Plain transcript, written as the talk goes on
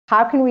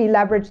how can we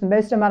leverage the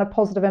most amount of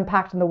positive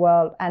impact in the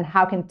world, and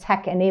how can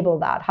tech enable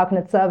that? How can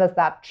it serve as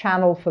that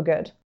channel for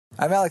good?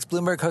 I'm Alex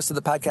Bloomberg, host of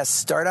the podcast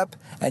Startup,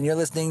 and you're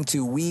listening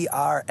to We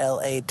Are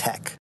LA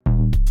Tech.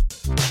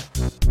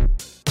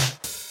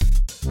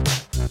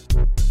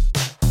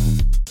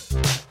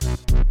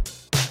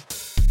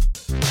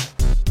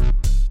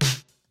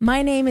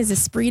 My name is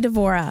Esprit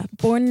Devora,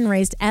 born and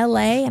raised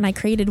LA, and I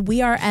created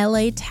We Are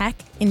LA Tech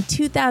in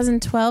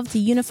 2012 to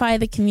unify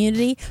the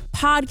community.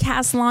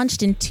 Podcast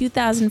launched in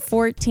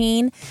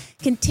 2014,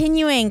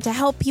 continuing to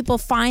help people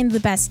find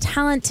the best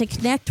talent, to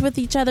connect with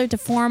each other, to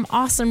form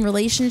awesome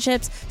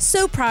relationships.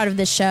 So proud of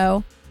this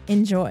show.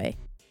 Enjoy.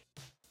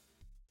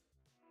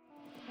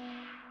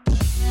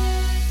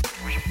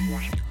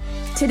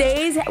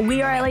 Today's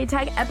We Are LA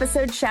Tech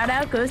episode shout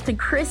out goes to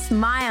Chris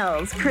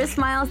Miles. Chris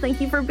Miles,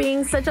 thank you for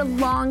being such a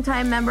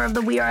longtime member of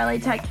the We Are LA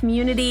Tech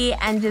community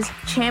and just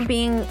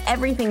championing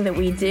everything that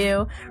we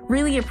do.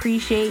 Really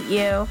appreciate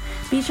you.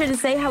 Be sure to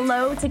say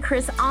hello to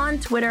Chris on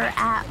Twitter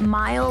at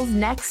Miles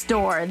Next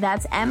Door.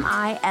 That's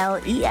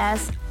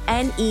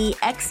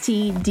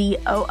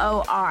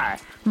MilesNextDoor.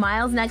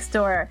 Miles Next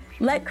Door.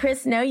 Let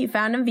Chris know you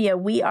found him via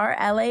We Are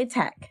LA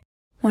Tech.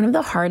 One of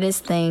the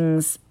hardest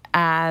things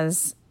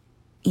as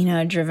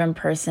a driven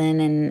person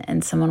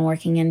and someone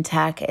working in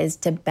tech is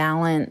to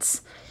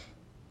balance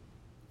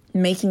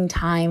making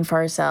time for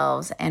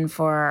ourselves and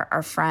for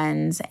our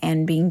friends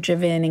and being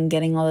driven and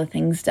getting all the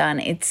things done.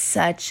 It's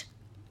such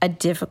a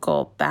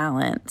difficult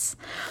balance.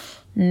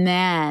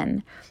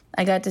 Man,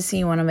 I got to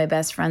see one of my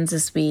best friends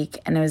this week,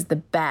 and it was the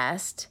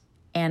best.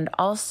 And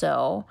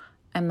also,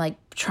 I'm like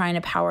trying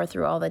to power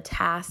through all the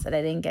tasks that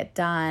I didn't get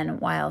done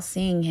while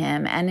seeing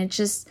him. And it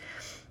just,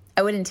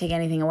 I wouldn't take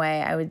anything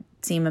away. I would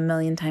see him a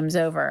million times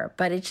over.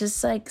 But it's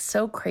just like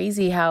so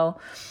crazy how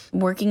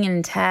working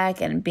in tech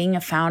and being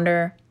a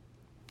founder,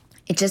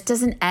 it just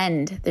doesn't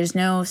end. There's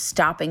no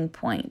stopping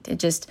point. It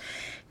just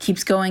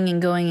keeps going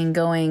and going and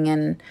going.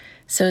 And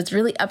so it's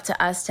really up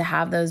to us to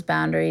have those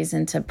boundaries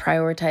and to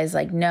prioritize,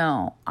 like,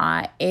 no,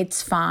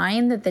 it's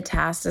fine that the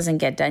task doesn't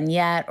get done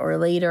yet or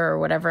later or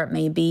whatever it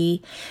may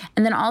be.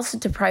 And then also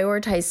to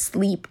prioritize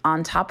sleep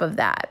on top of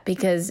that,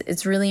 because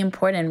it's really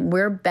important.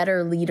 We're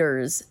better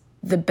leaders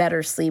the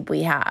better sleep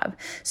we have.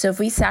 So if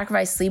we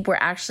sacrifice sleep, we're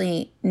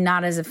actually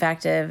not as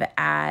effective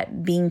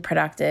at being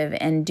productive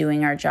and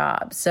doing our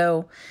job.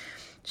 So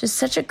just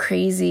such a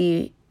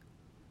crazy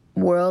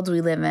world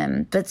we live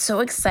in, but so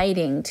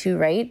exciting too,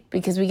 right?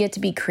 Because we get to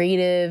be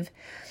creative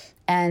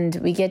and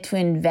we get to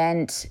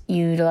invent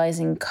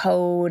utilizing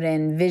code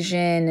and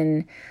vision,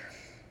 and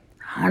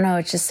I don't know,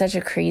 it's just such a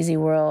crazy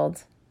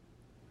world.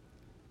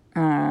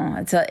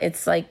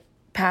 It's like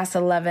past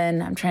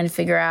 11. I'm trying to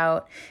figure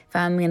out if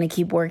I'm going to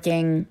keep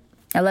working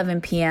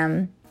 11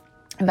 p.m.,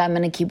 if I'm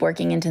going to keep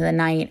working into the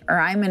night, or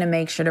I'm going to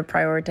make sure to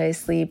prioritize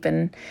sleep.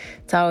 And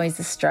it's always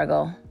a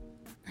struggle.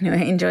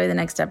 Anyway, enjoy the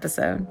next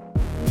episode.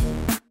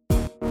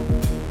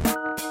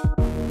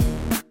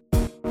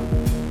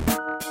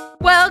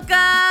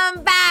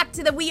 Welcome back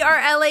to the We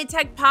Are LA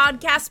Tech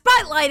podcast,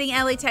 spotlighting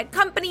LA Tech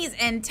companies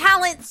and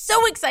talent.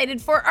 So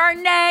excited for our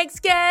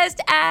next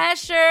guest,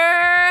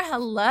 Asher.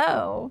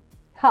 Hello.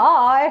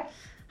 Hi.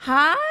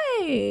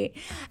 Hi.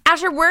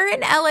 Asher, where in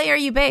LA are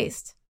you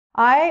based?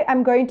 I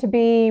am going to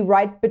be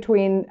right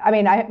between,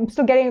 I'm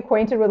still getting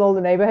acquainted with all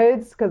the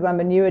neighborhoods because I'm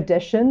a new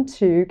addition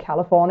to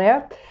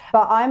California,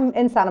 but I'm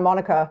in Santa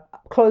Monica,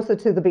 closer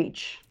to the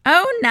beach.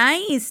 Oh,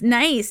 nice,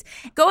 nice.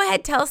 Go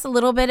ahead, tell us a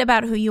little bit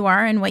about who you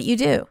are and what you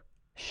do.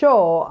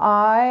 Sure.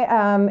 I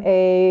am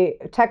a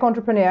tech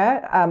entrepreneur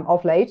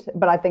of late,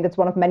 but I think it's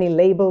one of many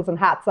labels and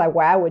hats I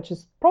wear, which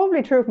is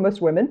probably true of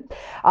most women.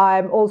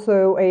 I'm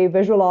also a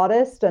visual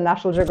artist, a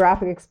National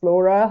Geographic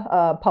explorer,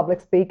 a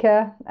public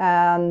speaker,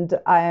 and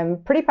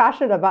I'm pretty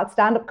passionate about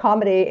stand-up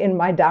comedy in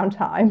my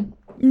downtime.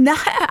 No,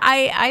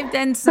 I've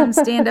done some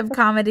stand-up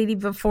comedy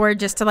before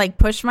just to like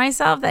push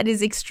myself. That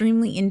is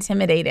extremely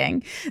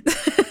intimidating.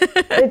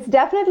 It's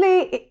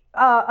definitely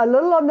a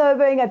little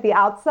unnerving at the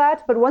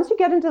outset, but once you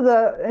get into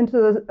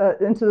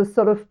the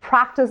sort of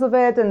practice of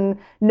it and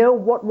know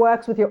what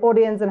works with your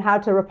audience and how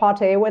to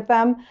repartee with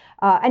them,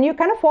 and you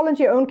kind of fall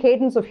into your own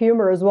cadence of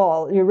humor as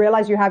well. You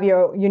realize you have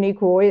your unique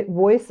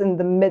voice in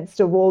the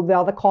midst of all the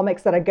other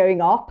comics that are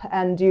going up,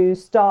 and you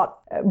start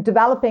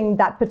developing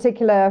that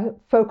particular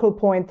focal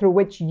point through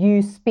which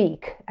you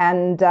speak,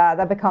 and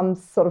that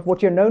becomes sort of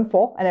what you're known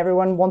for, and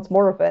everyone wants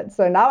more of it.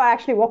 So now I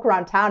actually walk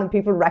around town and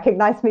people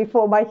recognize me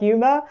for my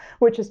humor,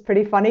 which is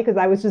pretty funny because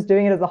I was just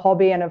doing it as a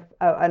hobby and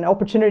an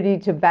opportunity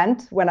to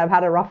vent when I've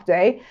had a rough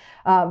day,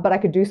 but I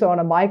could do so on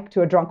a mic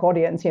to a drunk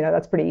audience.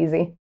 That's pretty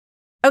easy.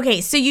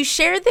 Okay, so you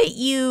shared that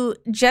you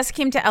just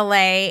came to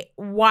LA.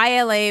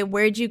 Why LA?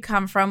 Where'd you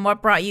come from?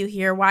 What brought you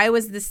here? Why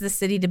was this the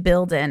city to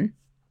build in?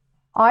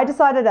 I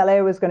decided LA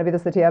was going to be the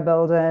city I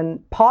build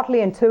in. Partly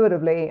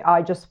intuitively,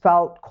 I just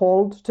felt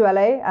called to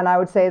LA. And I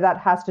would say that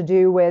has to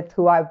do with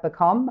who I've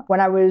become. When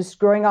I was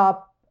growing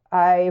up,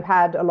 I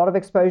had a lot of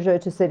exposure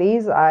to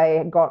cities.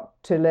 I got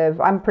to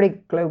live, I'm pretty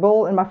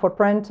global in my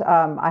footprint.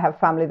 I have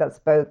family that's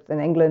both in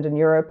England and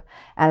Europe,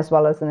 and as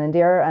well as in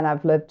India. And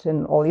I've lived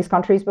in all these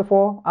countries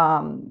before,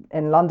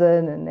 in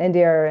London and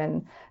India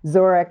and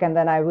Zurich. And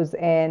then I was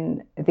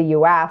in the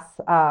US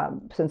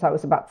since I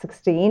was about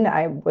 16.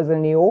 I was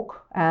in New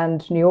York,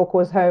 and New York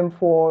was home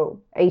for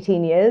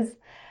 18 years.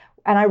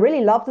 And I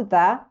really loved it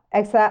there,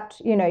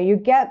 except, you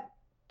get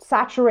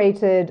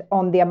saturated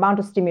on the amount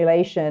of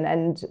stimulation,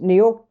 and New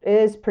York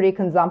is pretty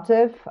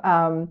consumptive.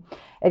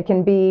 It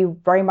can be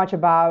very much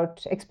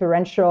about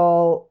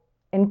experiential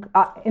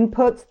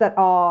inputs that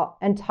are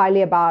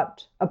entirely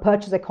about a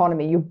purchase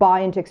economy. You buy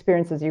into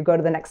experiences. You go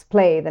to the next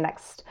play, the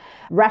next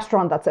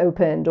restaurant that's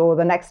opened, or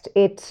the next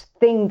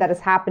thing that is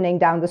happening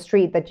down the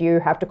street that you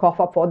have to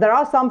cough up for. There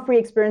are some free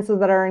experiences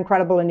that are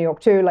incredible in New York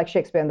too, like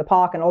Shakespeare in the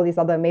Park and all these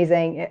other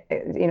amazing,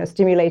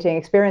 stimulating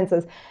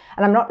experiences.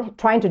 And I'm not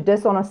trying to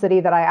diss on a city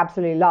that I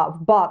absolutely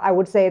love, but I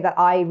would say that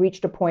I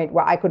reached a point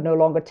where I could no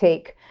longer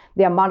take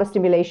the amount of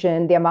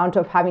stimulation, the amount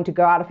of having to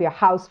go out of your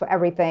house for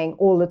everything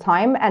all the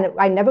time. And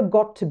I never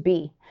got to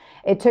be.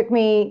 It took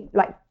me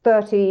like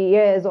 30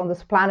 years on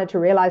this planet to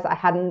realize I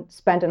hadn't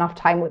spent enough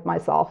time with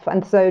myself.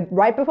 And so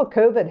right before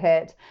COVID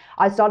hit,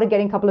 I started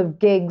getting a couple of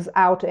gigs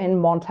out in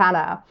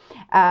Montana,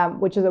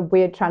 which is a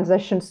weird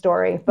transition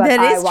story. But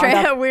that is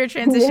a weird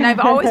transition. Yeah. I've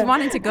always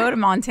wanted to go to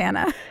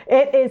Montana.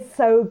 It is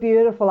so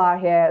beautiful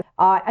out here.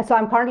 So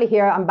I'm currently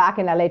here. I'm back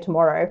in LA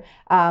tomorrow,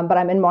 but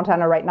I'm in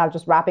Montana right now,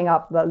 just wrapping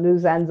up the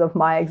loose ends of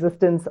my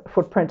existence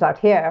footprint out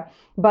here.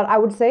 But I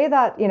would say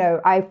that,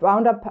 I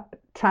wound up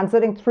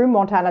transiting through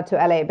Montana to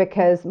LA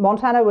because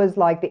Montana was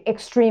like the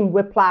extreme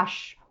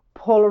whiplash,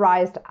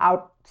 polarized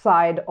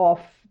outside of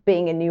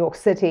being in New York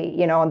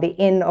City, on the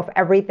in of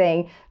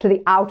everything to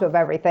the out of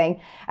everything.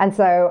 And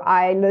so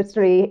I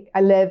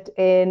lived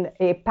in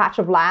a patch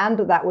of land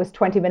that was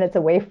 20 minutes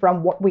away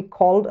from what we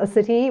called a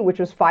city, which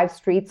was 5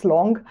 streets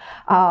long.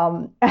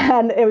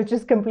 And it was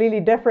just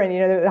completely different.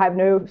 I have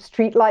no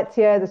street lights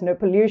here. There's no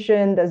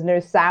pollution. There's no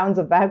sounds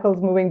of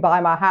vehicles moving by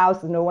my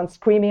house. There's no one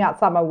screaming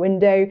outside my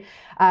window.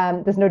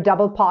 There's no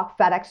double parked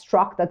FedEx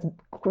truck that's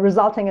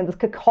resulting in this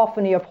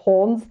cacophony of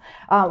horns,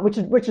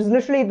 which is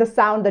literally the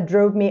sound that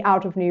drove me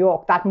out of New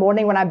York. That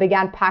morning when I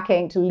began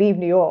packing to leave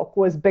New York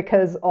was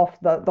because of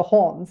the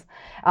horns.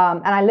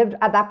 And I lived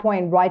at that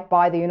point right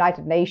by the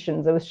United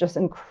Nations. It was just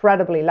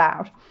incredibly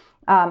loud.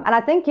 And I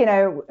think,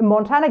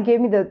 Montana gave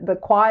me the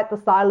quiet,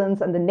 the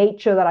silence, and the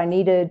nature that I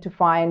needed to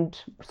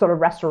find sort of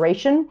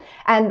restoration.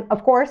 And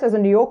of course, as a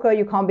New Yorker,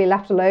 you can't be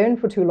left alone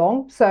for too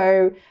long.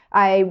 So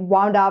I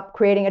wound up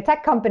creating a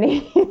tech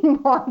company in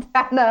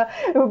Montana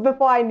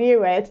before I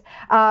knew it.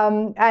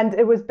 And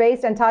it was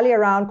based entirely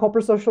around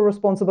corporate social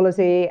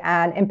responsibility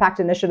and impact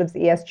initiatives,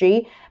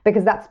 ESG,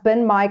 because that's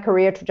been my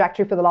career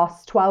trajectory for the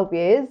last 12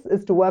 years,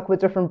 is to work with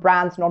different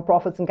brands,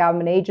 nonprofits, and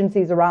government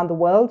agencies around the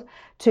world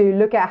to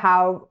look at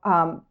how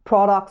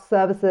products,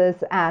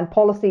 services, and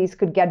policies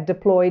could get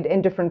deployed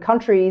in different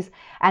countries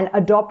and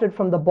adopted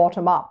from the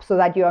bottom up so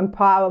that you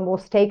empower more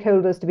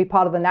stakeholders to be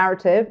part of the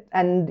narrative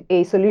and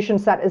a solution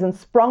set isn't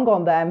sprung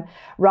on them,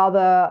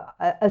 rather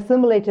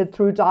assimilated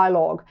through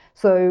dialogue.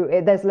 So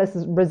there's less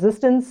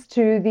resistance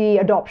to the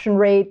adoption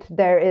rate.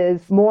 There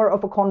is more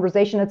of a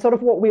conversation. It's sort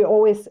of what we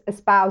always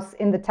espouse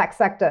in the tech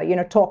sector,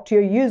 talk to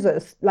your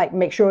users, like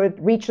make sure it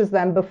reaches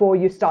them before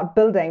you start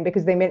building,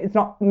 because it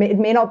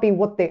may not be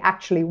what they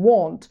actually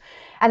want.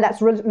 And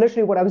that's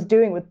literally what I was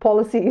doing with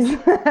policies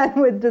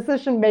and with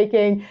decision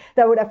making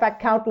that would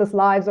affect countless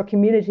lives or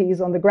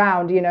communities on the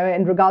ground,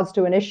 in regards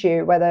to an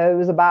issue, whether it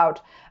was about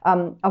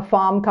a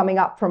farm coming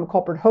up from a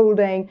corporate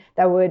holding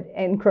that would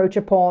encroach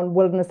upon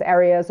wilderness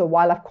areas or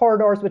wildlife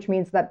corridors, which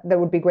means that there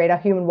would be greater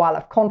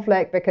human-wildlife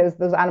conflict because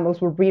those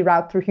animals would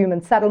reroute through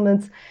human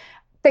settlements,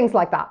 things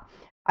like that.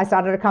 I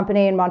started a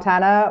company in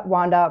Montana,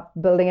 wound up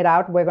building it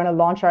out. We're going to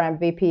launch our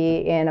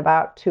MVP in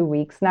about 2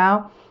 weeks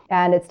now.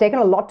 And it's taken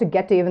a lot to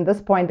get to even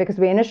this point because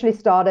we initially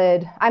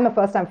started, I'm a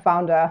first-time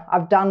founder.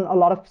 I've done a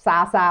lot of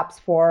SaaS apps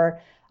for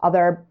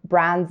other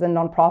brands and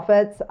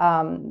nonprofits,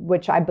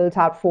 which I built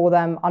out for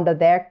them under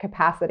their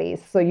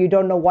capacities. So you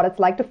don't know what it's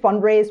like to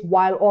fundraise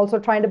while also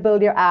trying to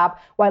build your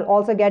app, while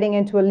also getting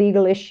into a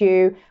legal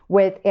issue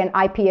with an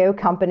IPO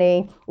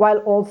company, while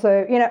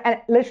also,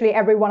 and literally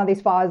every one of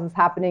these files is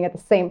happening at the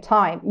same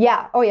time.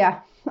 Yeah. Oh, yeah.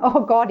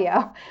 Oh, God,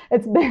 yeah.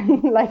 It's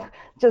been like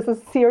just a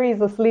series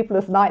of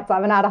sleepless nights. I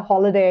haven't had a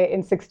holiday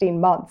in 16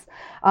 months.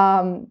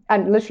 And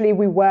literally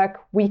we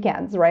work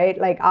weekends, right?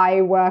 Like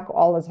I work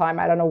all the time.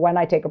 I don't know when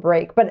I take a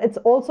break, but it's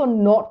also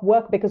not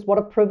work, because what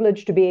a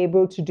privilege to be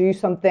able to do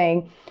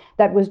something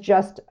that was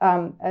just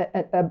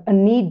a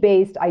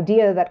need-based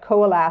idea that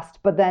coalesced,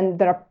 but then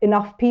there are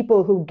enough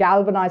people who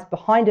galvanized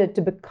behind it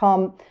to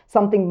become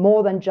something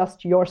more than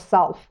just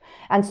yourself.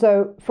 And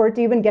so for it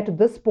to even get to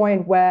this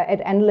point where it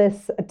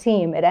enlists a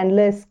team, it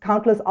enlists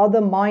countless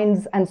other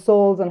minds and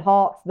souls and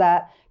hearts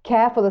that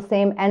care for the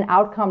same end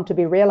outcome to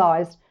be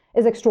realized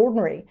is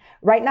extraordinary.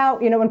 Right now,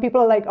 when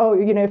people are like, oh,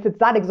 if it's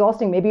that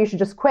exhausting, maybe you should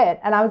just quit.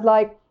 And I was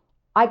like,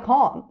 I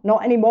can't,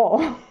 not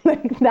anymore.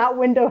 Like that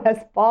window has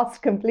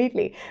passed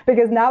completely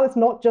because now it's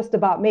not just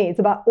about me. It's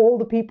about all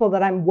the people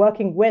that I'm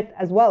working with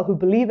as well who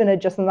believe in it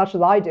just as much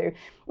as I do.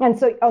 And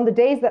so on the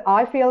days that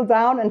I feel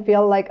down and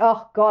feel like,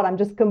 oh God, I'm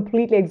just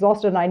completely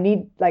exhausted and I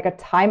need like a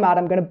timeout,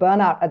 I'm going to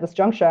burn out at this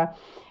juncture,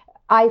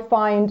 I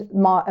find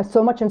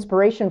so much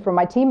inspiration from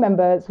my team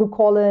members who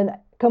call in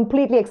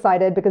completely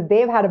excited because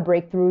they've had a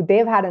breakthrough,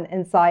 they've had an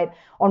insight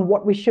on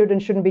what we should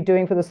and shouldn't be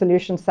doing for the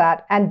solution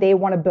set, and they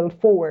want to build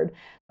forward.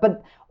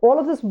 But all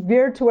of this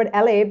veered toward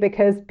LA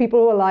because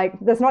people were like,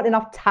 there's not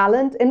enough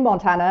talent in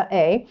Montana,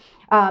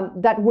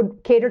 that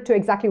would cater to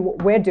exactly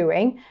what we're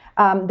doing.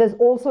 There's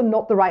also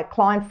not the right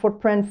client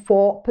footprint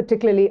for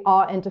particularly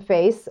our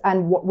interface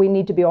and what we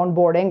need to be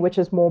onboarding, which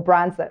is more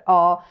brands that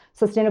are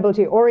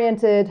sustainability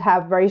oriented,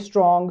 have very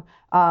strong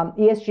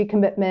ESG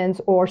commitments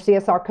or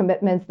CSR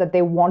commitments that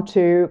they want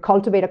to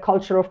cultivate a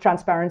culture of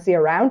transparency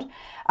around.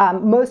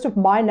 Most of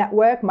my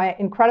network, my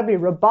incredibly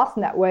robust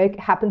network,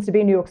 happens to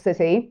be in New York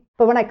City.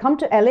 But when I come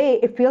to LA,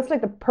 it feels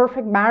like the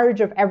perfect marriage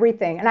of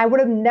everything. And I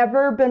would have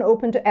never been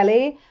open to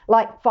LA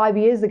like 5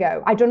 years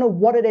ago. I don't know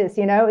what it is,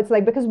 It's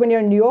like, because when you're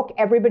in New York,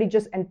 everybody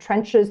just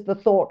entrenches the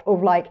thought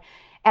of like,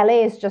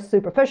 LA is just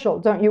superficial.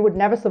 You would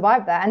never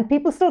survive there. And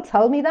people still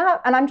tell me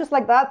that. And I'm just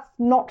like, that's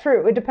not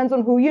true. It depends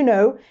on who you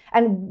know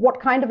and what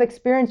kind of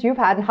experience you've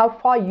had and how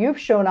far you've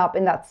shown up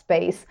in that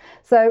space.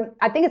 So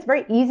I think it's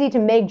very easy to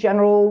make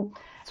general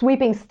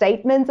sweeping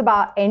statements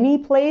about any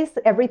place.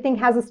 Everything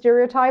has a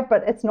stereotype,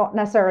 but it's not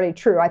necessarily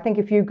true. I think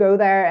if you go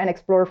there and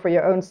explore for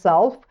your own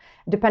self,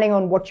 depending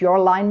on what your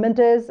alignment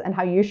is and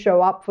how you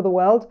show up for the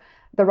world,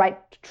 the right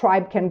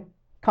tribe can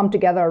come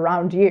together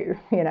around you,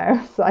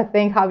 So I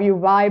think how you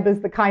vibe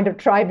is the kind of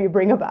tribe you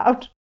bring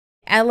about.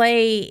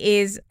 LA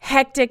is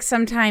hectic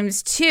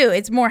sometimes too.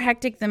 It's more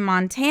hectic than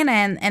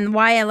Montana, and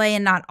why LA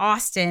and not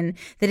Austin,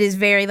 that is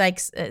very like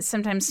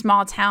sometimes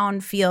small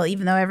town feel,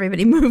 even though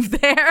everybody moved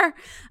there.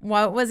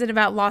 What was it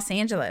about Los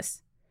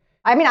Angeles?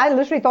 I mean, I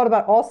literally thought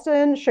about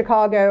Austin,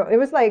 Chicago. It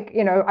was like,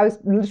 I was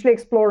literally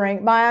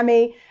exploring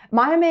Miami.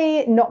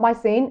 Miami, not my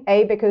scene,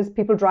 because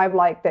people drive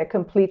like they're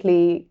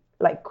completely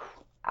like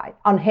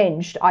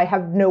unhinged. I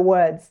have no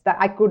words, that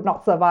I could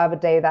not survive a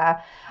day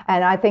there.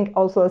 And I think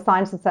also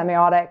science and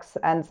semiotics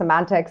and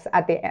semantics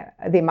at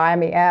the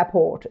Miami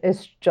airport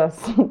is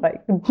just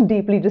like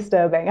deeply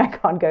disturbing. I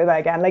can't go there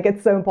again. Like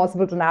it's so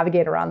impossible to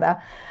navigate around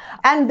there.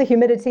 And the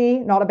humidity,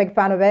 not a big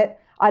fan of it.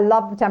 I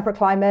love the temperate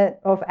climate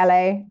of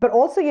LA, but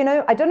also,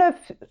 I don't know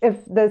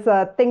if there's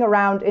a thing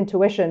around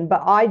intuition,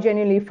 but I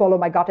genuinely follow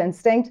my gut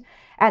instinct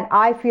and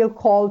I feel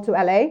called to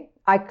LA.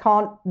 I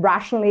can't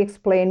rationally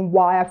explain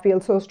why I feel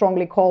so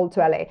strongly called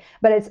to LA,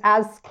 but it's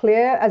as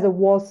clear as it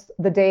was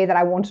the day that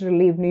I wanted to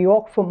leave New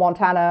York for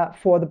Montana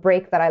for the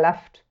break that I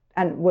left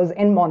and was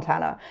in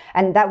Montana.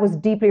 And that was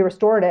deeply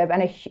restorative.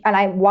 And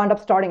I wound up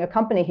starting a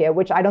company here,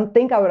 which I don't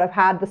think I would have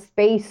had the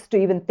space to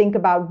even think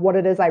about what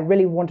it is I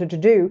really wanted to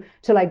do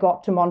till I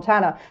got to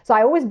Montana. So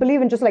I always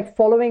believe in just like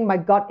following my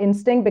gut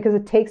instinct because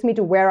it takes me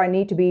to where I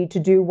need to be to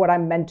do what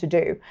I'm meant to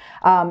do.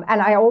 And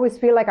I always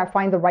feel like I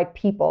find the right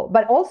people.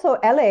 But also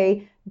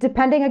LA,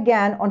 depending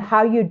again on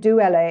how you do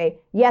LA,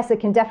 yes,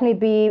 it can definitely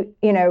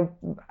be,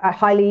 a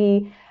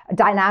highly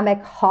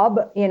dynamic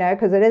hub,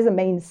 because it is a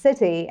main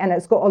city and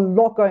it's got a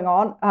lot going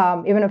on.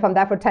 Even if I'm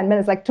there for 10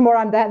 minutes, like tomorrow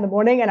I'm there in the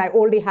morning and I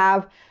already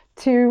have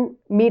 2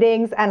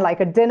 meetings and like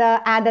a dinner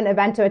and an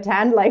event to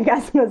attend, like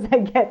as soon as I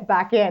get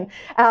back in.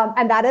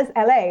 And that is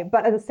LA.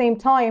 But at the same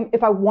time,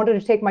 if I wanted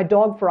to take my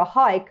dog for a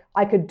hike,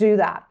 I could do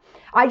that.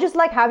 I just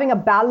like having a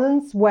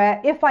balance where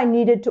if I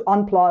needed to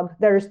unplug,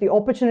 there is the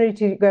opportunity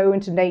to go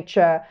into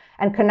nature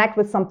and connect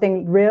with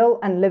something real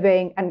and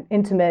living and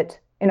intimate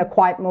in a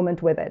quiet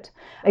moment with it.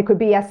 It could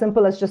be as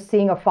simple as just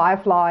seeing a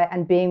firefly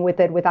and being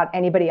with it without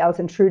anybody else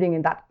intruding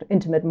in that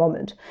intimate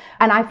moment.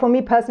 And for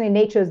me personally,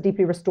 nature is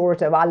deeply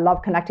restorative. I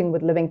love connecting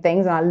with living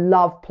things and I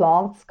love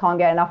plants, can't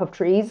get enough of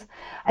trees,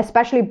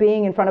 especially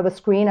being in front of a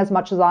screen as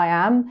much as I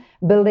am,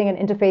 building an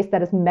interface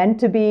that is meant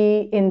to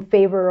be in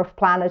favor of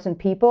planet and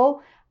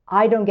people.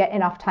 I don't get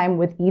enough time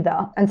with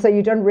either. And so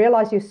you don't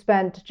realize you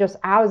spent just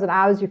hours and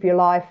hours of your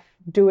life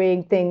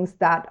doing things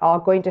that are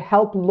going to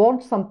help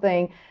launch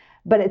something,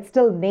 but it's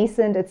still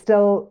nascent, it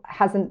still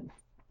hasn't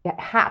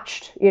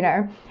hatched,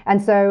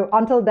 And so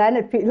until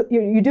then,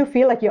 you do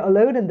feel like you're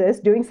alone in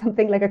this, doing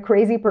something like a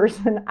crazy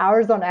person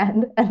hours on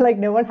end, and like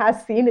no one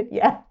has seen it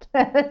yet.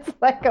 It's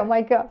like, oh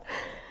my God.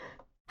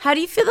 How do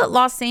you feel that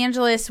Los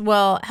Angeles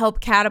will help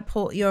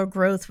catapult your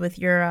growth with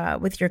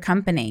your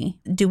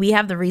company? Do we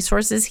have the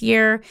resources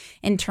here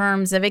in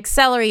terms of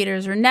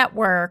accelerators or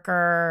network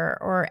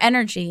or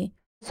energy?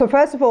 So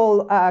first of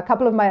all, a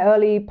couple of my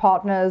early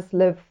partners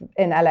live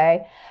in LA.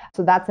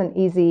 So that's an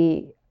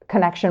easy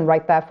connection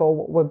right there for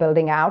what we're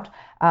building out.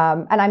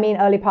 And I mean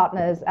early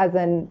partners as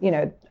in,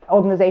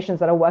 organizations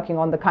that are working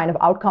on the kind of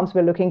outcomes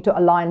we're looking to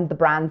align the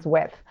brands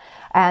with.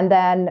 And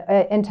then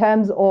in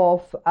terms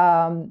of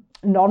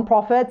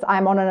nonprofits.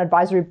 I'm on an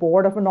advisory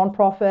board of a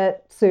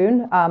nonprofit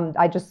soon.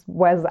 I just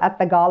was at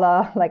the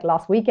gala like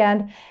last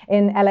weekend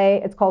in LA.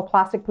 It's called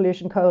Plastic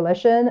Pollution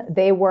Coalition.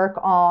 They work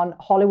on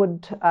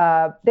Hollywood.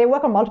 They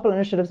work on multiple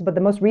initiatives, but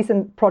the most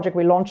recent project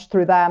we launched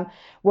through them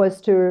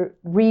was to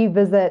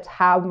revisit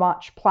how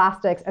much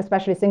plastics,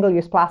 especially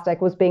single-use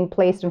plastic, was being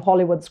placed in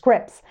Hollywood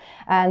scripts.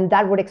 And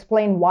that would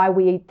explain why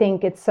we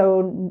think it's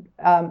so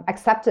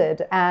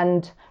accepted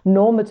and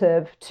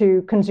normative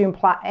to consume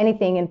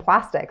anything in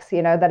plastics,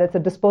 you know, that it's a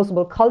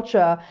disposable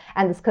culture.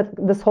 And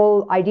this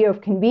whole idea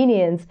of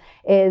convenience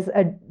is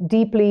a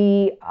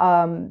deeply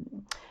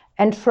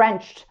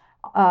entrenched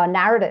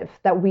narrative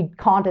that we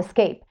can't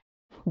escape.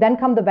 Then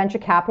come the venture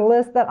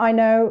capitalists that I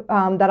know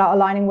that are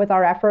aligning with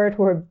our effort,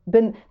 who have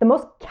been the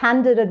most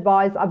candid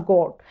advice I've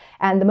got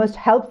and the most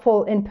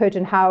helpful input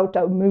in how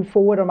to move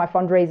forward on my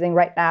fundraising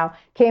right now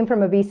came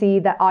from a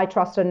VC that I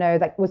trust and know,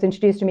 that was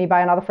introduced to me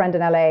by another friend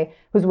in LA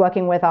who's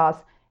working with us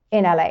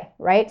in LA,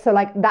 right? So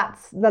like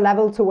that's the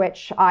level to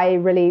which I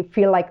really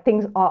feel like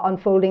things are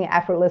unfolding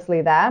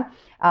effortlessly there.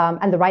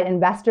 And the right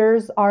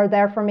investors are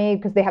there for me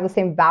because they have the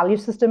same value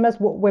system as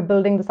what we're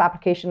building this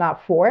application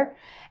out for.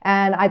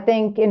 And I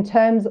think in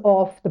terms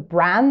of the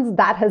brands,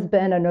 that has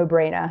been a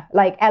no-brainer.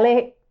 Like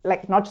LA,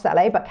 like not just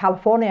LA, but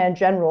California in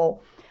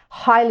general,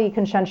 highly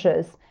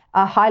conscientious,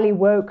 a highly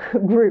woke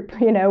group.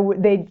 You know,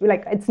 they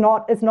like it's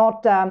not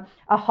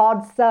a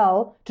hard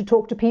sell to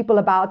talk to people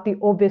about the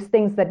obvious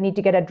things that need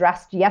to get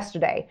addressed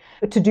yesterday.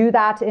 But to do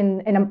that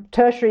in a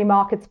tertiary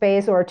market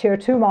space or a tier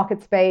 2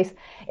 market space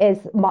is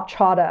much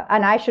harder.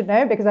 And I should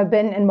know because I've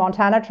been in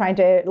Montana trying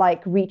to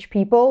like reach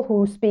people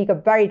who speak a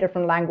very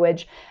different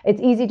language.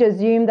 It's easy to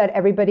assume that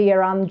everybody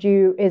around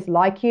you is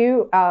like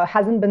you.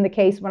 Hasn't been the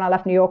case when I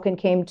left New York and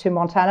came to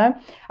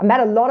Montana. I met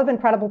a lot of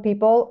incredible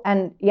people,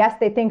 and yes,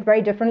 they think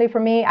very differently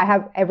from me. I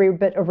have every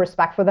bit of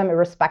respect for them,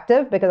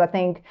 irrespective, because I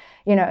think,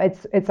 you know,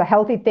 it's a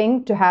healthy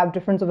thing to have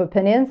difference of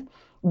opinions.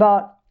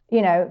 But,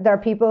 you know, there are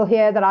people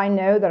here that I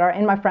know that are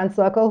in my friend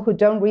circle who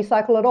don't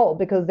recycle at all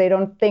because they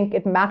don't think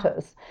it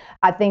matters.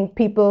 I think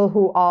people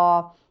who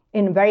are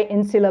in very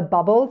insular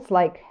bubbles,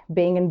 like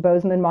being in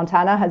Bozeman,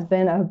 Montana, has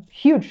been a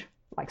huge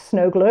like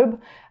snow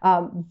globe,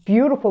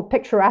 beautiful,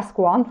 picturesque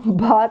one,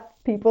 but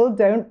people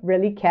don't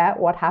really care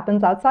what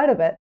happens outside of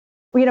it.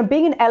 You know,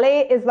 being in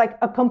LA is like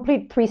a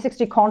complete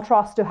 360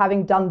 contrast to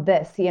having done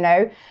this, you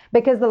know,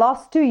 because the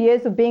last 2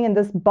 years of being in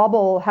this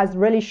bubble has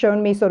really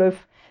shown me sort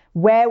of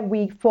where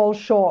we fall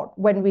short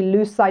when we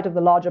lose sight of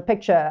the larger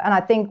picture. And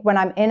I think when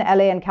I'm in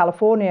LA and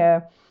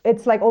California,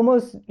 it's like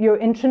almost you're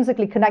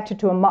intrinsically connected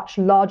to a much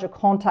larger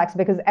context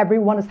because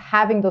everyone is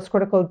having those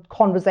critical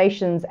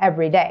conversations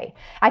every day.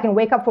 I can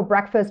wake up for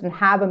breakfast and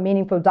have a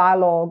meaningful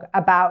dialogue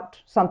about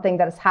something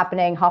that is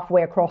happening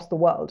halfway across the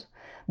world,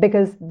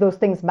 because those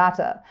things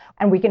matter.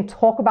 And we can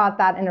talk about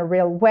that in a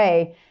real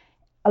way.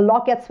 A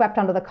lot gets swept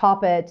under the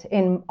carpet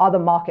in other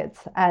markets.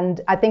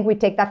 And I think we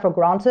take that for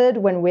granted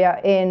when we are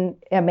in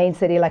a main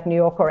city like New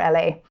York or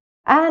LA.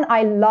 And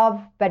I love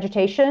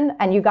vegetation,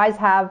 and you guys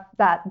have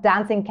that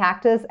dancing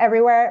cactus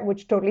everywhere,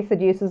 which totally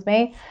seduces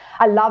me.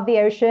 I love the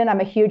ocean.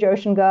 I'm a huge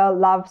ocean girl,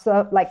 love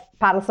like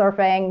paddle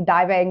surfing,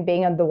 diving,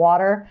 being in the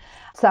water.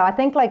 So I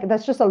think like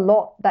there's just a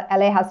lot that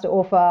LA has to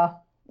offer,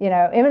 you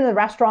know, even the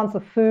restaurants, the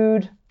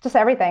food, just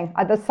everything.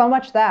 There's so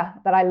much there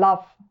that I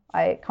love.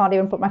 I can't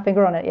even put my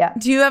finger on it yet.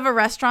 Do you have a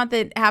restaurant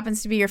that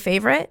happens to be your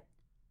favorite?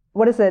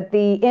 What is it?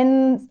 The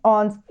Inn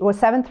on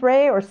 7th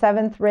Ray or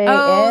 7th Ray Inn?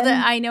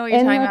 I know what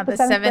you're talking about. The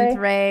 7th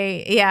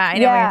Ray. Yeah, I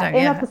know what you're talking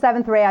about. Inn of the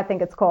 7th Ray, I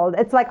think it's called.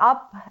 It's like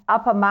up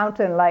a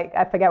mountain, like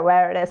I forget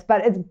where it is,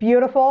 but it's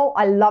beautiful.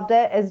 I loved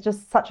it. It's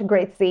just such a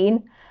great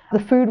scene. The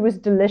food was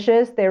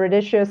delicious. Their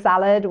radicchio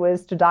salad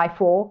was to die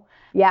for.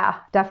 Yeah,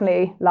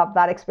 definitely loved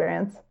that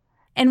experience.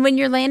 And when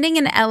you're landing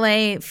in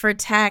LA for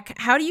tech,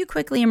 how do you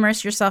quickly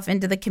immerse yourself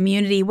into the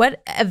community?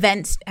 What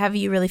events have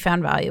you really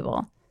found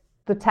valuable?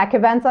 The tech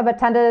events I've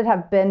attended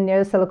have been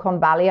near Silicon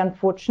Valley,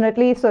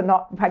 unfortunately.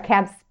 So I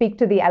can't speak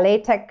to the LA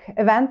tech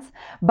events.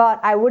 But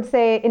I would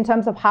say in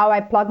terms of how I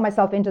plug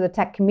myself into the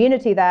tech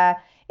community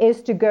there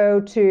is to go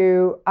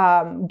to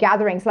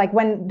gatherings. Like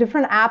when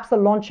different apps are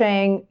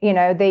launching, you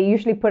know, they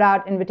usually put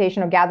out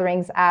invitation or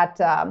gatherings at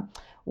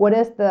what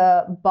is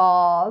the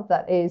bar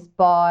that is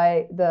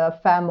by the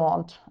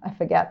Fairmont? I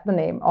forget the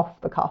name off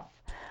the cuff.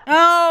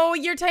 Oh,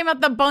 you're talking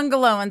about the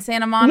bungalow in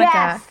Santa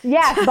Monica.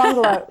 Yes,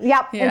 bungalow.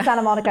 Yep, in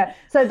Santa Monica.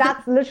 So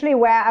that's literally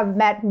where I've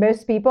met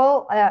most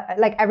people.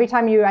 Like every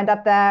time you end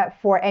up there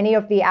for any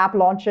of the app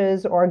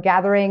launches or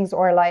gatherings,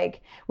 or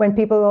like when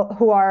people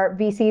who are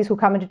VCs who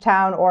come into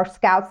town or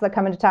scouts that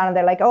come into town and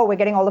they're like, oh, we're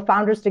getting all the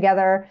founders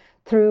together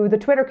through the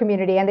Twitter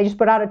community, and they just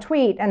put out a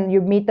tweet and you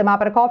meet them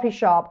up at a coffee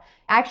shop.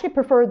 I actually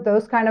prefer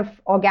those kind of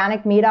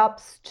organic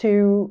meetups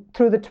through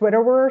the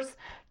Twitterverse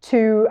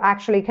to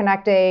actually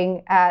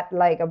connecting at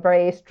like a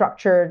very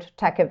structured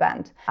tech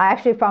event. I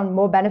actually found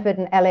more benefit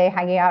in LA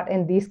hanging out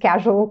in these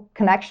casual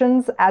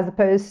connections as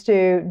opposed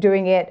to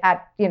doing it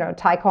at, you know,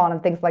 TyCon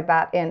and things like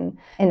that in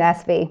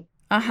SV.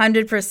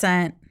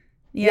 100%.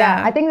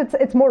 Yeah, I think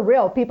it's more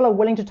real. People are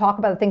willing to talk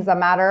about the things that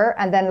matter,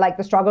 and then like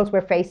the struggles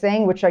we're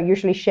facing, which are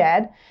usually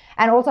shared,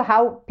 and also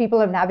how people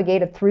have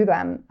navigated through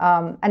them.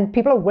 And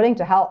people are willing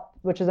to help,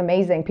 which is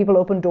amazing. People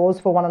open doors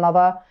for one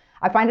another.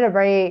 I find it a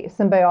very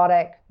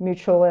symbiotic,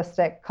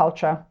 mutualistic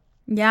culture.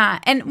 Yeah.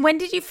 And when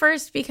did you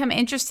first become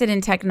interested in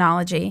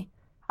technology?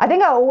 I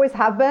think I always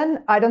have been.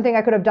 I don't think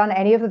I could have done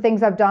any of the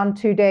things I've done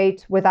to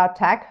date without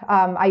tech.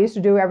 I used to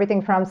do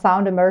everything from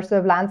sound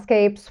immersive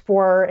landscapes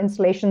for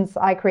installations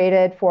I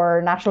created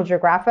for National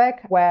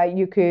Geographic, where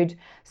you could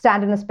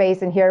stand in a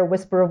space and hear a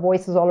whisper of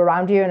voices all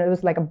around you. And it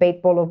was like a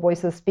bait bowl of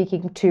voices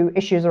speaking to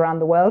issues around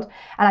the world.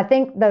 And I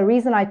think the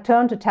reason I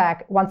turned to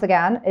tech, once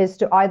again, is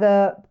to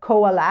either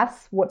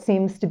coalesce what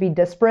seems to be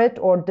disparate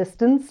or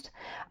distanced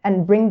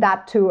and bring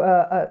that to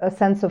a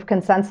sense of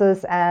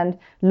consensus and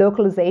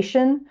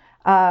localization.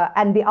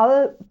 And the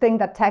other thing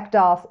that tech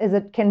does is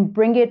it can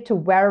bring it to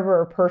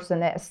wherever a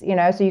person is, you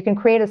know, so you can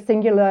create a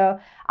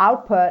singular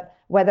output,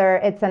 whether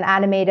it's an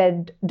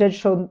animated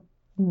digital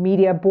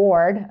media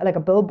board, like a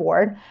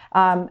billboard,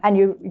 and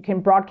you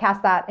can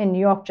broadcast that in New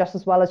York just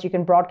as well as you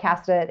can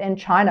broadcast it in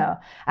China.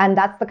 And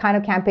that's the kind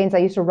of campaigns I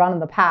used to run in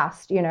the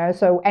past, you know,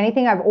 so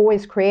anything I've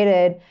always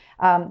created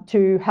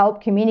to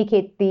help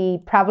communicate the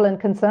prevalent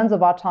concerns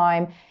of our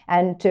time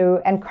and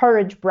to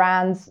encourage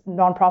brands,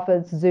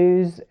 nonprofits,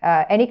 zoos,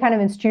 any kind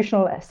of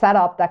institutional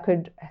setup that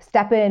could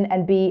step in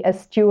and be a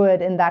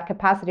steward in that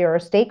capacity or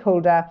a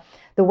stakeholder.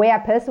 The way I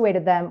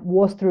persuaded them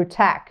was through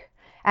tech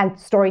and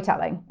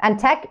storytelling. And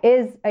tech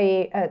is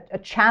a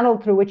channel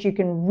through which you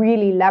can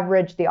really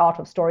leverage the art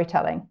of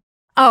storytelling.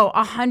 Oh,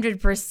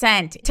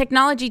 100%.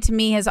 Technology to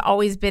me has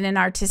always been an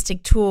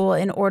artistic tool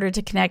in order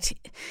to connect.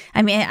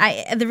 I mean,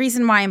 the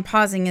reason why I'm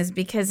pausing is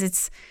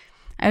because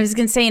I was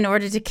going to say in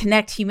order to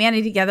connect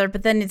humanity together,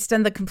 but then it's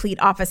done the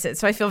complete opposite.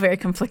 So I feel very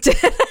conflicted.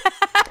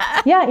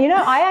 Yeah, you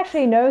know, I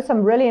actually know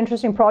some really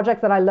interesting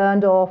projects that I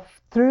learned of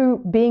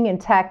through being in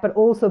tech, but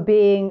also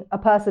being a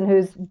person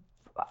who's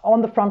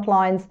on the front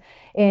lines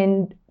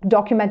in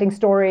documenting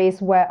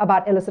stories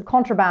about illicit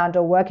contraband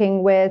or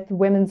working with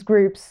women's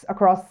groups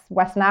across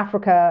Western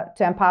Africa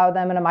to empower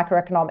them in a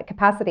microeconomic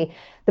capacity.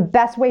 The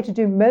best way to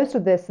do most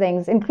of these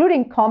things,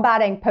 including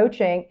combating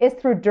poaching, is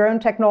through drone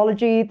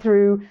technology,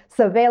 through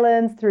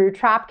surveillance, through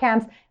trap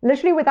camps.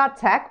 Literally without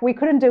tech, we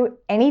couldn't do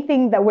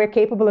anything that we're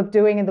capable of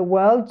doing in the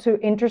world to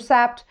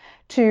intercept,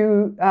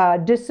 to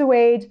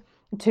dissuade,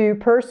 to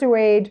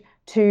persuade,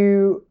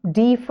 to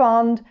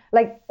defund,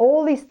 like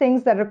all these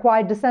things that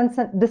require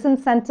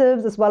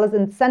disincentives as well as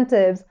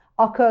incentives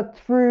occur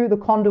through the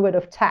conduit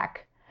of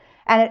tech.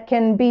 And it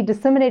can be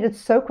disseminated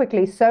so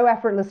quickly, so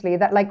effortlessly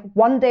that like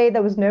one day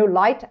there was no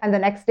light and the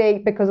next day,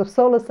 because of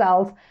solar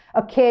cells,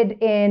 a kid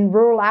in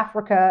rural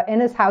Africa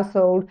in his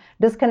household,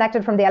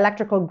 disconnected from the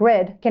electrical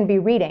grid, can be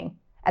reading.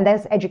 And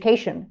there's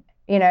education,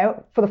 you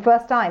know, for the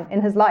first time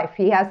in his life,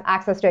 he has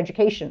access to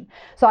education.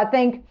 So I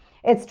think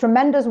it's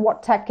tremendous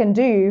what tech can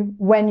do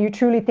when you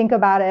truly think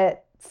about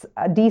its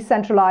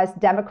decentralized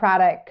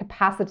democratic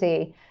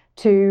capacity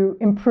to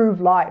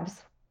improve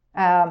lives.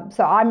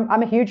 So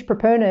I'm a huge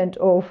proponent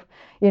of,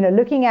 you know,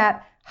 looking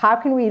at how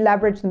can we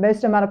leverage the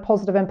most amount of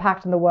positive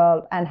impact in the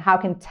world and how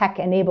can tech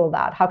enable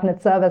that? How can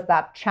it serve as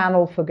that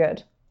channel for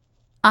good?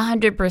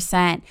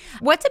 100%.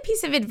 What's a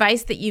piece of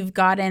advice that you've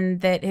gotten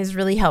that has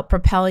really helped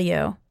propel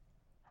you?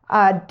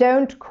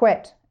 Don't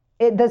quit.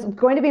 There's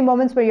going to be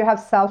moments where you have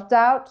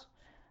self-doubt,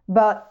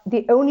 but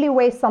the only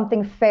way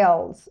something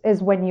fails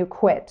is when you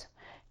quit.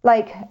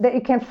 Like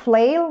it can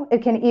flail,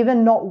 it can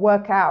even not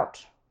work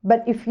out.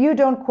 But if you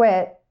don't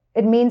quit,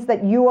 it means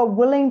that you are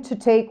willing to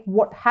take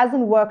what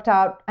hasn't worked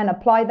out and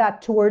apply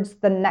that towards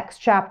the next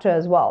chapter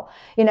as well.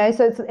 You know,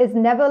 so it's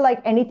never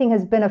like anything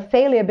has been a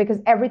failure because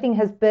everything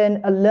has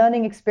been a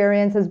learning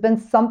experience, has been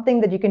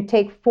something that you can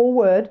take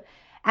forward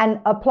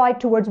and apply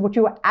towards what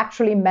you were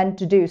actually meant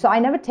to do. So I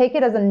never take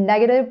it as a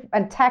negative,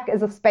 and tech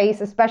is a space,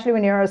 especially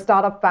when you're a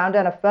startup founder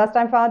and a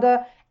first-time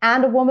founder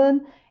and a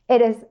woman,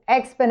 it is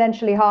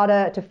exponentially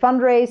harder to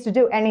fundraise, to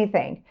do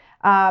anything.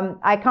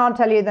 I can't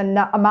tell you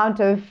the amount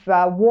of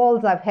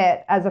walls I've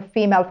hit as a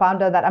female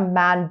founder that a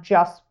man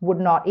just would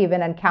not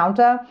even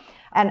encounter.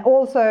 And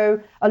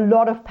also a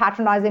lot of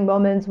patronizing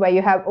moments where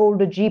you have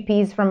older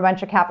GPs from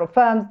venture capital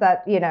firms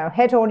that, you know,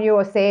 hit on you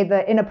or say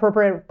the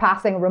inappropriate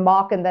passing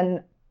remark and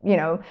then, you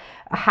know,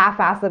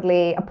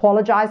 half-assedly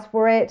apologize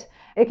for it.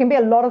 It can be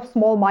a lot of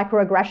small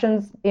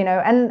microaggressions, you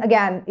know, and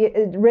again,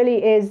 it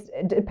really is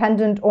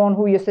dependent on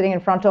who you're sitting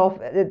in front of.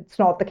 It's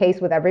not the case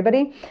with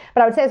everybody.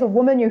 But I would say as a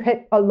woman, you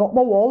hit a lot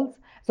more walls.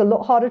 It's a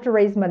lot harder to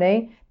raise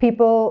money.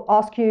 People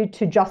ask you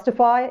to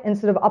justify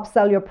instead of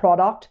upsell your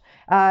product.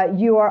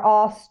 You are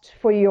asked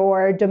for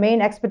your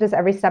domain expertise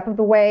every step of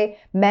the way.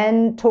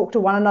 Men talk to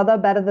one another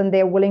better than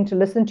they're willing to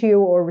listen to you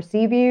or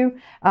receive you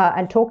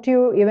and talk to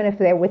you, even if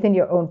they're within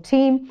your own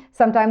team.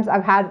 Sometimes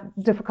I've had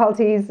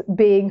difficulties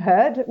being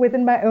heard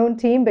within my own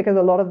team because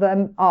a lot of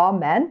them are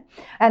men.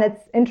 And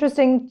it's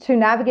interesting to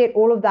navigate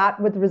all of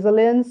that with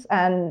resilience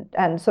and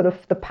sort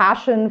of the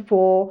passion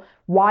for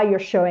why you're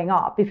showing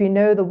up. If you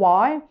know the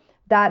why,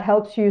 that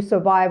helps you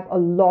survive a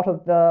lot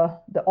of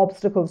the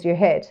obstacles you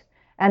hit.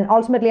 And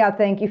ultimately, I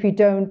think if you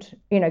don't,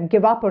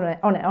 give up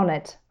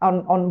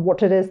on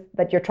what it is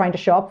that you're trying to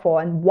show up for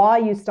and why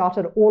you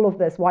started all of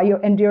this, why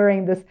you're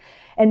enduring this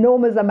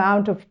enormous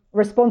amount of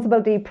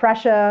responsibility,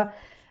 pressure,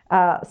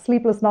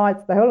 sleepless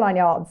nights, the whole 9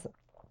 yards.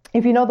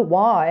 If you know the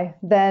why,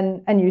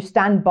 then, and you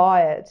stand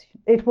by it,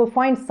 it will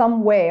find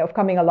some way of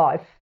coming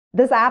alive.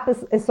 This app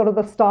is sort of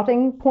the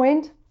starting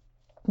point.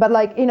 But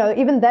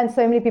even then,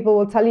 so many people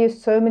will tell you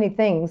so many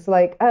things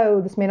like,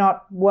 oh, this may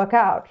not work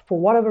out for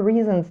whatever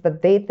reasons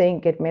that they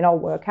think it may not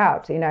work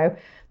out.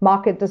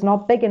 Market is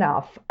not big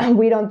enough.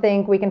 We don't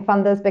think we can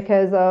fund this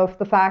because of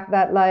the fact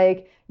that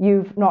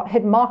you've not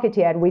hit market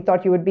yet. We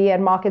thought you would be at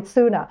market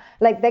sooner.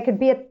 There could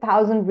be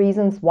 1,000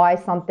 reasons why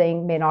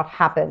something may not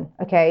happen.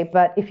 Okay.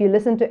 But if you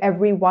listen to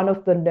every one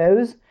of the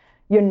no's,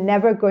 you're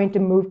never going to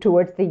move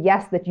towards the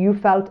yes that you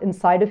felt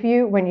inside of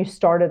you when you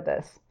started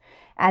this.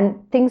 And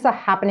things are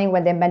happening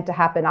when they're meant to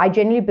happen. I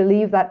genuinely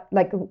believe that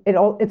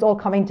it's all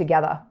coming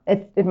together.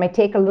 It may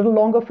take a little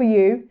longer for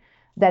you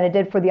than it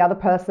did for the other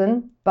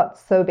person, but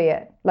so be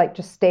it.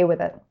 Just stay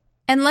with it.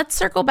 And let's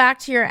circle back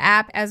to your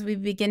app as we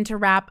begin to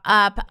wrap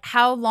up.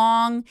 How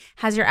long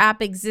has your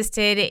app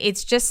existed?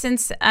 It's just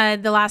since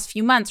the last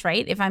few months,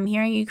 right? If I'm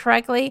hearing you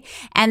correctly.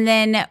 And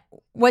then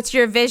what's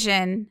your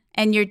vision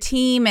and your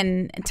team?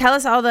 And tell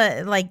us all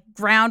the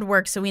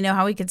groundwork so we know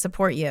how we can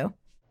support you.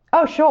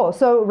 Oh, sure.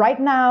 So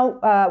right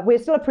now, we're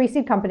still a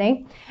pre-seed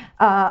company.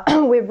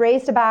 We've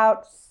raised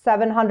about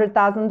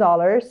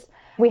 $700,000.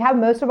 We have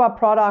most of our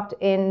product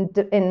in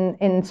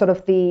sort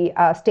of the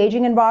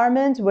staging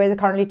environment. We're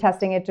currently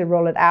testing it to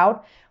roll it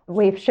out.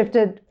 We've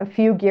shifted a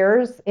few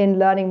gears in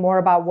learning more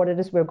about what it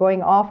is we're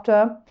going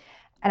after.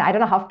 And I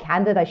don't know how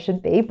candid I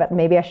should be, but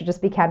maybe I should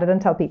just be candid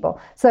and tell people.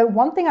 So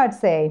one thing I'd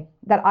say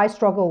that I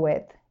struggle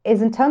with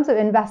is in terms of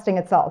investing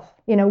itself.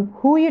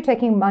 Who are you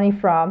taking money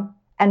from?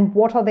 And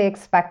what are they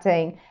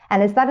expecting?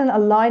 And is that in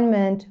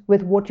alignment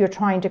with what you're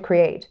trying to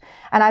create?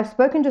 And I've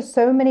spoken to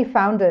so many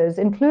founders,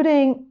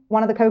 including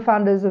one of the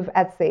co-founders of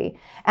Etsy.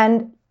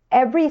 And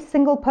every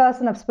single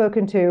person I've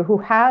spoken to who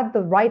had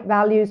the right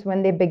values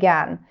when they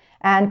began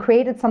and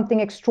created something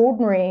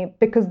extraordinary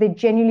because they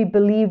genuinely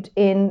believed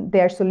in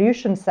their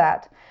solution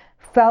set,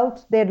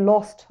 felt they'd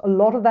lost a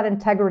lot of that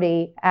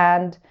integrity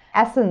and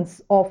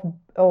essence of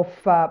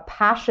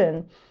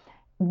passion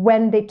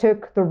when they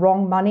took the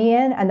wrong money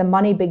in and the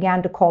money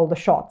began to call the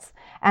shots.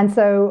 And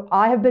so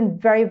I have been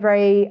very,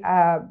 very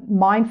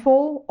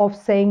mindful of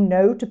saying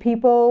no to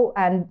people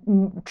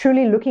and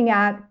truly looking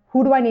at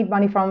who do I need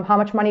money from, how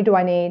much money do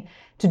I need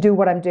to do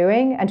what I'm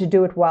doing and to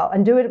do it well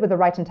and do it with the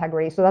right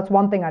integrity. So that's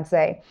one thing I'd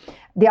say.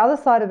 The other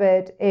side of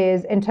it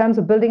is in terms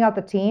of building out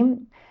the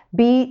team,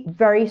 be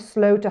very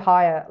slow to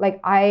hire.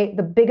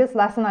 The biggest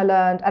lesson I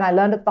learned, and I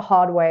learned it the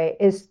hard way,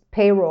 is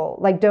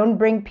payroll. Don't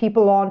bring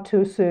people on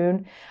too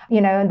soon.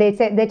 And they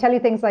tell you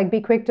things like be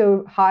quick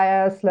to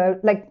hire, slow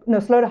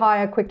to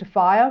hire, quick to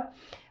fire.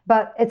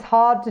 But it's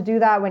hard to do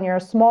that when you're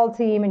a small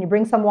team and you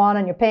bring someone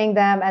and you're paying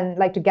them and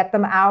to get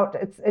them out.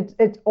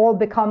 It all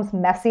becomes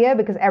messier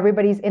because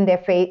everybody's in their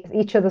face,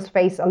 each other's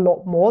face a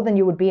lot more than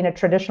you would be in a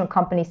traditional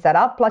company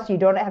setup. Plus you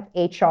don't have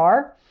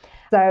HR.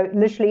 So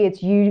literally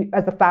it's you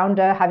as the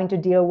founder having to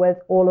deal with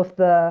all of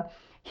the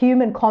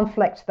human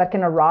conflict that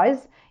can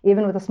arise,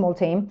 even with a small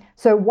team.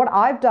 So what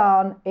I've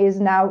done is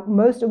now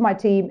most of my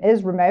team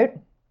is remote.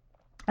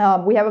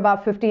 We have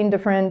about 15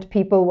 different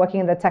people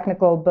working in the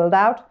technical build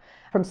out,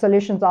 from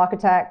solutions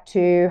architect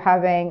to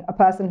having a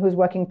person who's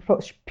working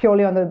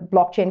purely on the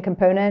blockchain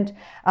component,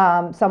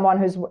 someone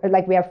who's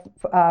we have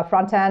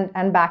front end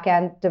and back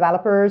end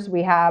developers,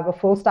 we have a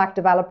full stack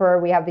developer,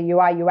 we have the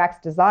UI UX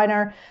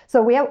designer.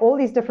 So we have all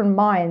these different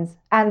minds,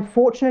 and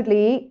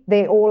fortunately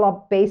they all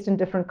are based in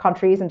different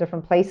countries and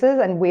different places,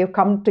 and we have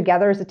come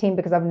together as a team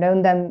because I've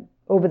known them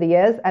over the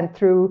years, and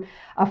through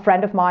a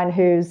friend of mine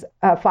who's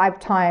a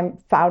 5-time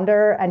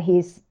founder, and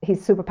he's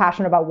super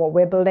passionate about what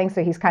we're building.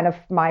 So he's kind of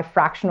my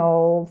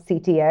fractional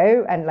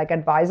CTO and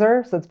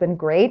advisor. So it's been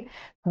great.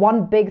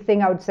 One big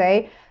thing I would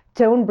say,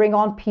 don't bring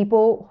on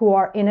people who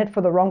are in it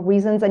for the wrong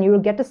reasons, and you will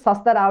get to suss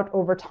that out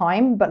over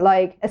time. But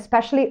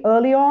especially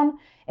early on,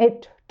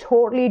 it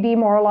totally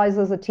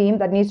demoralizes a team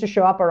that needs to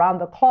show up around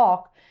the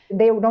clock.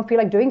 They don't feel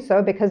like doing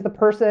so because the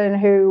person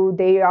who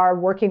they are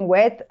working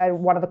with,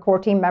 one of the core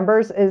team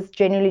members, is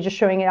genuinely just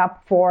showing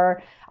up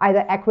for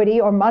either equity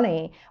or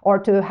money, or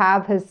to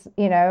have his,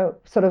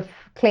 sort of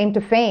claim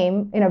to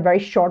fame in a very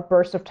short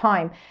burst of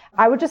time.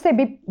 I would just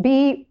say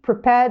be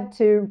prepared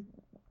to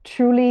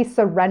truly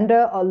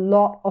surrender a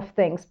lot of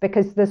things,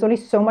 because there's only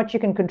so much you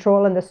can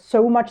control and there's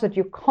so much that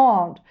you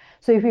can't.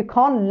 So if you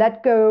can't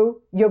let go,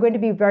 you're going to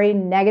be very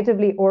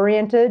negatively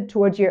oriented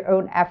towards your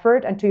own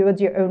effort and towards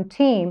your own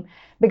team.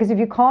 Because if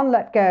you can't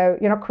let go,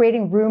 you're not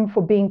creating room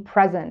for being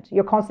present.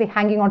 You're constantly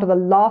hanging on to the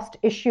last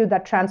issue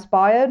that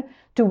transpired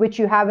to which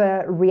you have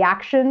a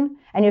reaction,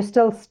 and you're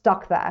still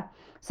stuck there.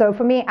 So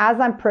for me, as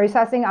I'm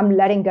processing, I'm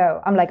letting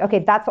go. I'm like, okay,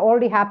 that's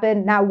already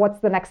happened. Now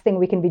what's the next thing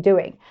we can be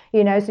doing?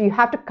 So you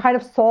have to kind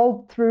of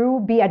solve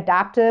through, be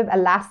adaptive,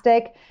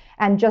 elastic,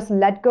 and just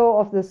let go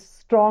of this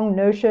strong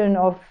notion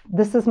of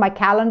this is my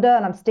calendar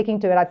and I'm sticking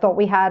to it. I thought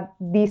we had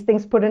these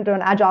things put into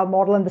an agile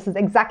model and this is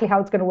exactly how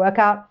it's going to work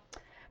out.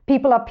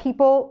 People are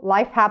people,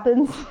 life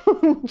happens.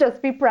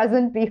 Just be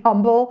present, be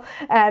humble,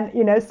 and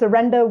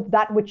surrender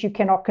that which you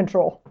cannot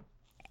control.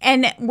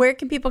 And where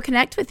can people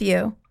connect with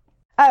you?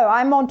 Oh,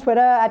 I'm on Twitter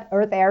at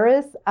Earth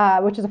Heiress,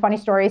 which is a funny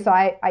story. So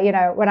I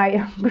when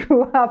I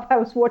grew up, I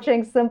was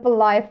watching Simple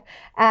Life,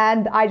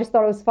 and I just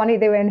thought it was funny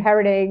they were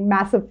inheriting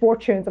massive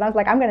fortunes, and I was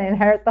like, I'm going to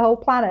inherit the whole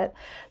planet.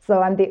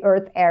 So I'm the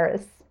Earth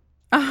Heiress.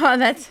 Oh,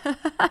 that's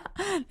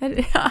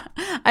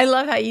I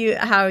love how you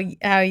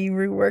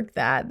rework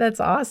that. That's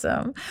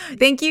awesome.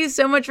 Thank you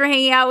so much for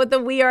hanging out with the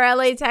We Are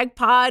LA Tech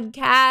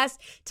podcast.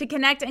 To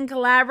connect and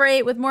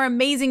collaborate with more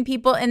amazing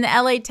people in the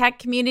LA Tech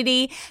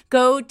community,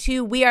 go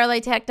to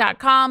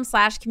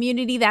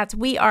wearelatech.com/community. That's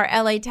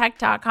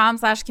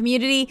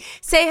wearelatech.com/community.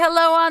 Say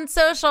hello on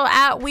social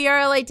at We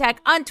Are LA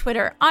Tech on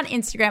Twitter, on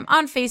Instagram,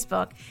 on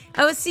Facebook.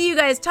 I will see you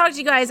guys, talk to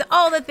you guys,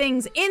 all the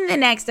things in the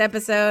next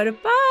episode.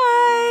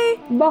 Bye.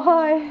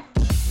 Bye.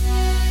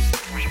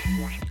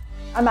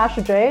 I'm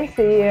Asha Jay,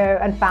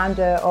 CEO and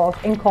founder of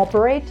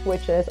Incorporate,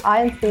 which is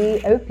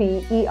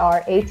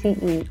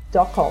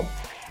incorporate.com.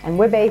 And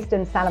we're based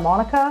in Santa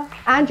Monica.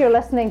 And you're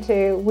listening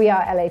to We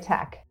Are LA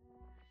Tech.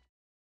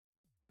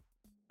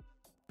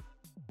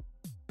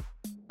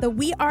 The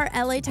We Are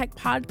LA Tech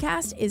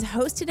podcast is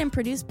hosted and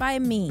produced by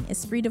me,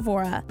 Espree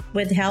Devora.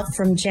 With help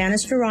from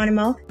Janice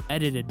Geronimo.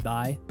 Edited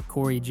by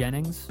Corey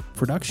Jennings.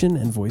 Production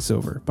and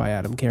voiceover by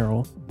Adam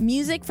Carroll.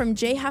 Music from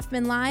Jay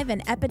Huffman Live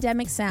and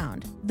Epidemic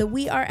Sound. The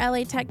We Are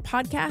LA Tech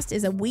podcast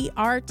is a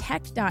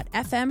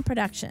wearetech.fm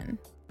production.